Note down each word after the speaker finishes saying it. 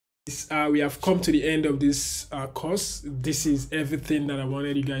We have come to the end of this course. This is everything that I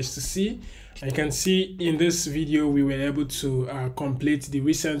wanted you guys to see. You can see in this video we were able to complete the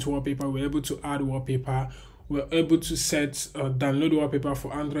recent wallpaper. We were able to add wallpaper. We were able to set download wallpaper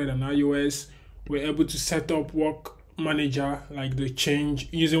for Android and iOS. We're able to set up Work Manager, like the change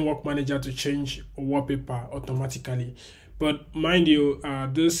using Work Manager to change wallpaper automatically. But mind you,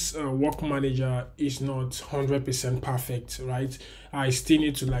 this Work Manager is not 100% perfect, right? I still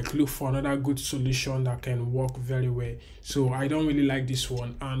need to look for another good solution that can work very well. So I don't really like this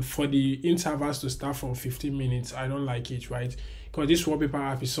one. And for the intervals to start from 15 minutes, I don't like it, right? Because this wallpaper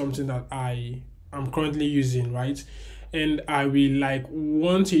app is something that I am currently using, right? And I will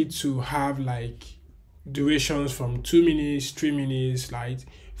want it to have durations from 2 minutes, 3 minutes,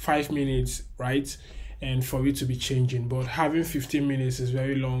 5 minutes, right? And for it to be changing, but having 15 minutes is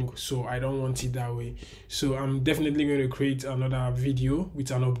very long, so I don't want it that way. So I'm definitely going to create another video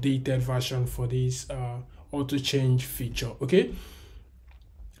with an updated version for this auto change feature. Okay,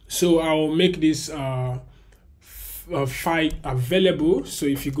 so I'll make this file available. So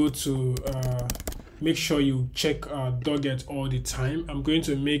if you go to make sure you check Dugget all the time. I'm going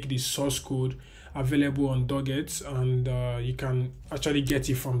to make the source code available on Dugget, and you can actually get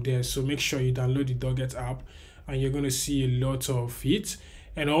it from there. So make sure you download the Dugget app, and you're going to see a lot of it.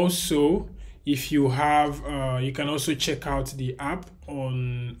 And also, if you have you can also check out the app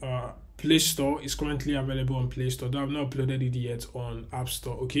on Playstore. It's currently available on Playstore, though I've not uploaded it yet on App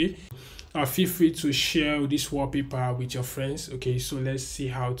Store. Okay, feel free to share this wallpaper with your friends. Okay, so let's see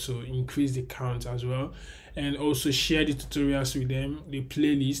how to increase the count as well. And also share the tutorials with them, the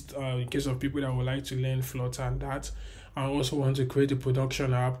playlist, in case of people that would like to learn Flutter and that. I also want to create a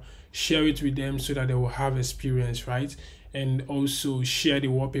production app, share it with them so that they will have experience, right? And also share the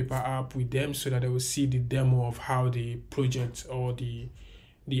wallpaper app with them so that they will see the demo of how the project or the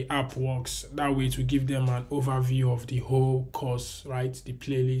app works. That way it will give them an overview of the whole course, right? The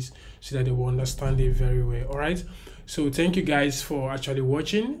playlist, so that they will understand it very well. All right, so thank you guys for actually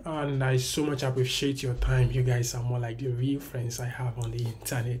watching, and I so much appreciate your time. You guys are more like the real friends I have on the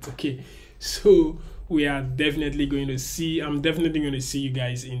internet. Okay, so we are definitely going to see, I'm definitely going to see you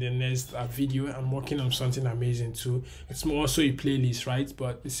guys in the next video. I'm working on something amazing too. It's also a playlist, right?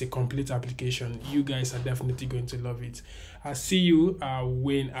 But it's a complete application. You guys are definitely going to love it. I'll see you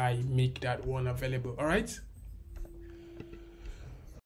when I make that one available. All right.